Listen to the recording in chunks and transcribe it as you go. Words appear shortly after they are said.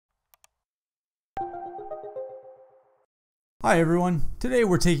Hi everyone, today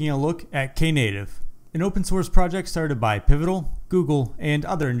we're taking a look at Knative, an open source project started by Pivotal, Google, and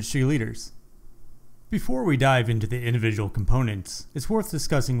other industry leaders. Before we dive into the individual components, it's worth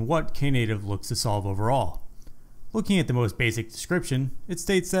discussing what Knative looks to solve overall. Looking at the most basic description, it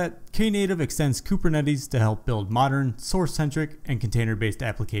states that Knative extends Kubernetes to help build modern, source-centric, and container-based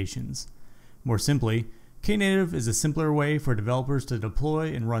applications. More simply, Knative is a simpler way for developers to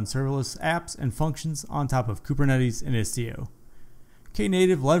deploy and run serverless apps and functions on top of Kubernetes and Istio.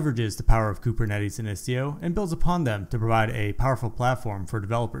 Knative leverages the power of Kubernetes and Istio and builds upon them to provide a powerful platform for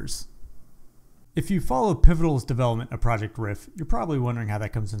developers. If you follow Pivotal's development of Project Riff, you're probably wondering how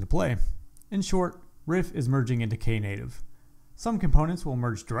that comes into play. In short, Riff is merging into Knative. Some components will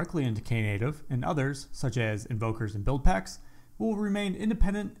merge directly into Knative, and others, such as invokers and build packs, will remain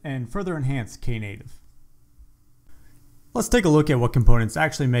independent and further enhance Knative. Let's take a look at what components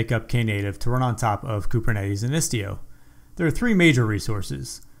actually make up Knative to run on top of Kubernetes and Istio. There are three major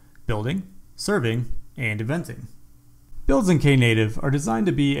resources: building, serving, and eventing. Builds in Knative are designed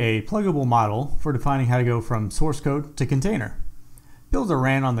to be a pluggable model for defining how to go from source code to container. Builds are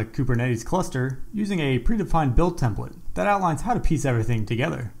ran on the Kubernetes cluster using a predefined build template that outlines how to piece everything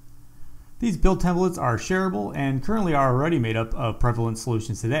together. These build templates are shareable and currently are already made up of prevalent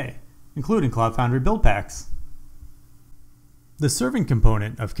solutions today, including Cloud Foundry build packs. The serving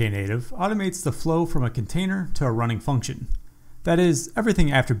component of Knative automates the flow from a container to a running function. That is,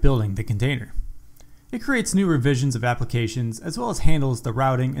 everything after building the container. It creates new revisions of applications as well as handles the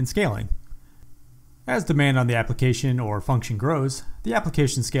routing and scaling. As demand on the application or function grows, the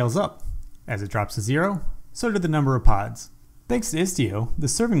application scales up. As it drops to 0, so do the number of pods. Thanks to Istio, the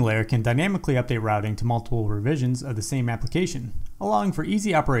serving layer can dynamically update routing to multiple revisions of the same application, allowing for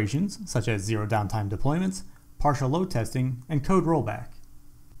easy operations such as zero downtime deployments, partial load testing, and code rollback.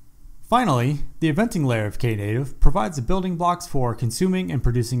 Finally, the eventing layer of Knative provides the building blocks for consuming and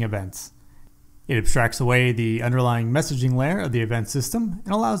producing events. It abstracts away the underlying messaging layer of the event system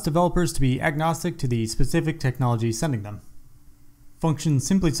and allows developers to be agnostic to the specific technology sending them. Functions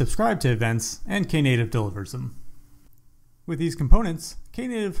simply subscribe to events, and Knative delivers them. With these components,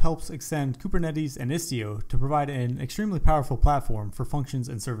 Knative helps extend Kubernetes and Istio to provide an extremely powerful platform for functions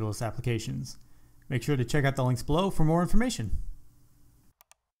and serverless applications. Make sure to check out the links below for more information.